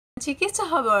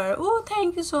Oh,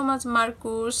 thank you so much,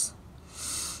 Marcus.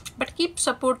 But keep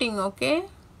supporting, okay?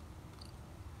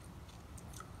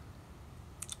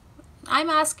 I'm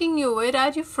asking you, where are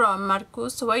you from,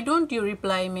 Marcus? Why don't you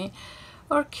reply me?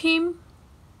 Or Kim,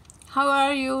 how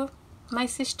are you, my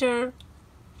sister?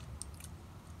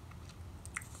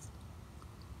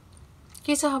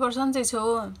 के छ खबर सन्चै छौ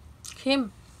खिम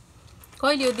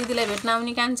कहिले हो दिदीलाई भेट्न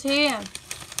आउने कान्छे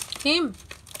खिम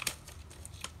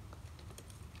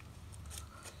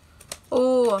ओ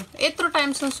यत्रो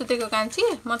टाइमसम्म सुतेको कान्छी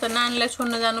म त नानीलाई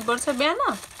छोड्न जानुपर्छ बिहान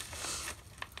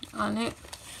अनि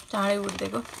चाँडै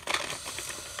उठ्देको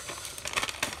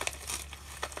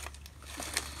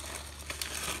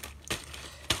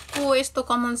ओ यस्तो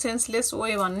कमन सेन्सलेस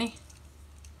ओए भन्ने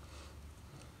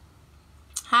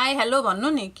हाई हेलो भन्नु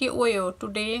नि के ओए हो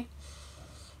today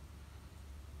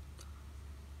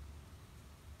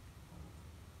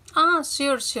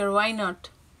sure why not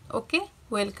okay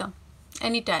welcome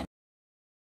anytime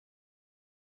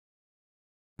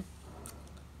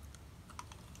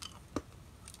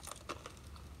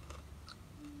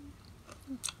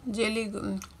jelly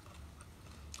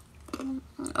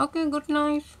okay good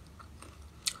night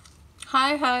hi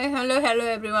hello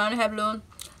everyone hello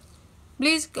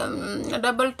please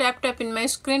double tap in my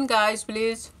screen guys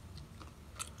please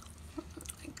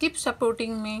keep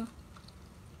supporting me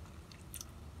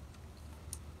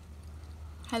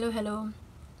hello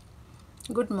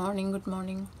good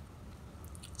morning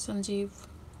Sanjeev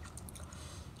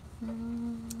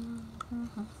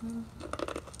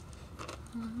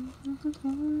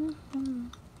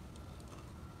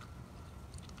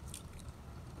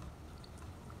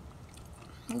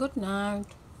good night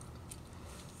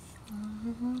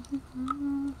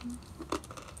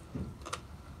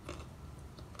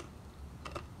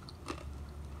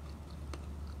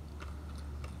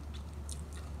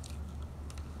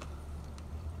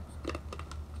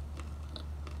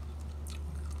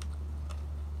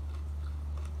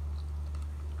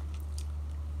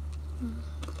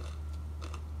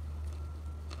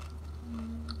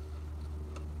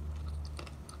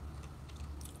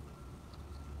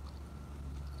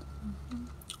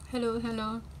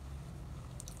hello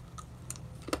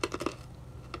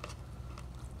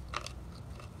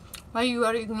why you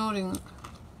are ignoring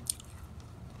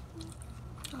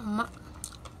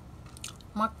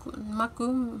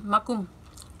Makum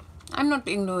I'm not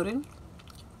ignoring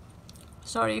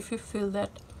sorry if you feel that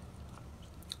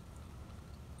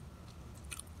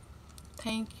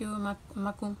thank you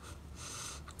Makum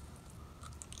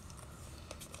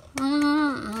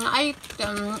I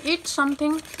eat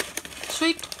something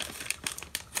sweet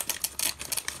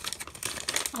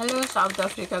hello South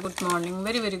Africa good morning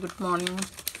very good morning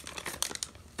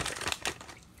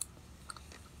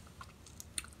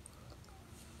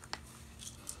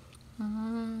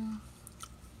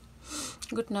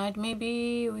good night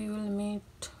maybe we will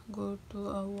meet go to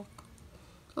a walk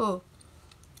oh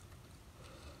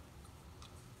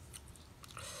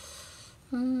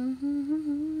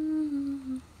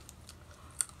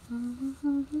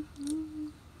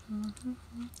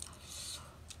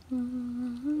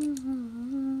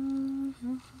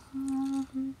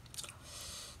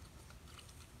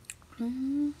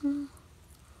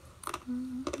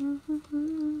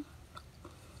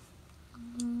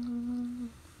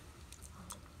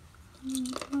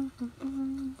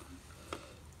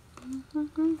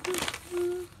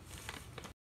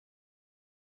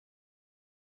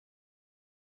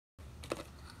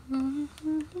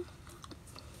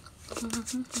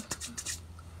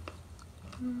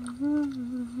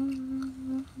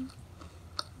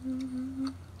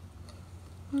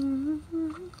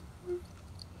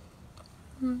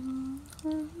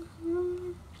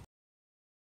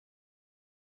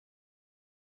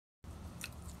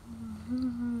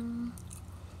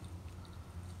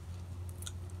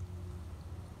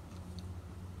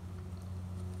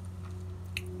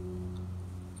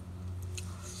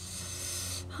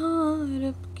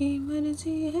रब की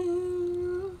मर्जी है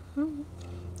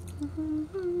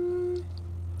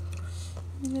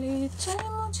ले चल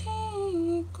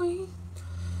मुझे कोई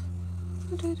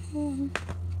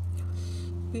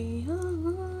पिया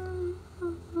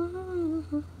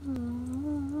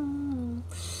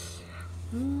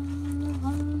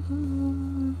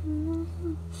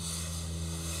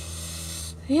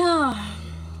yeah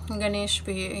Ganesh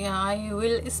yeah I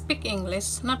will speak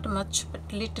English not much but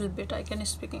little bit I can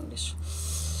speak English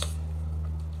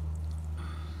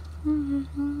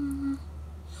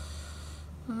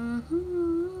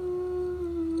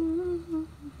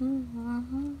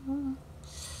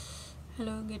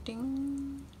hello getting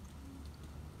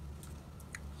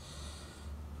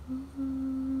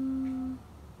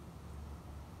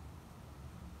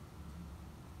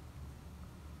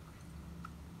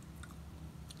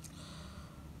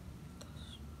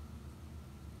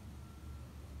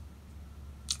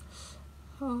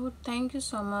Oh, thank you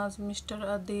so much, Mr.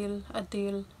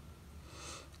 Adil.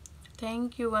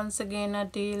 Thank you once again,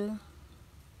 Adil,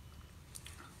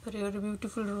 for your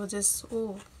beautiful roses.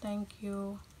 Oh, thank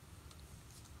you.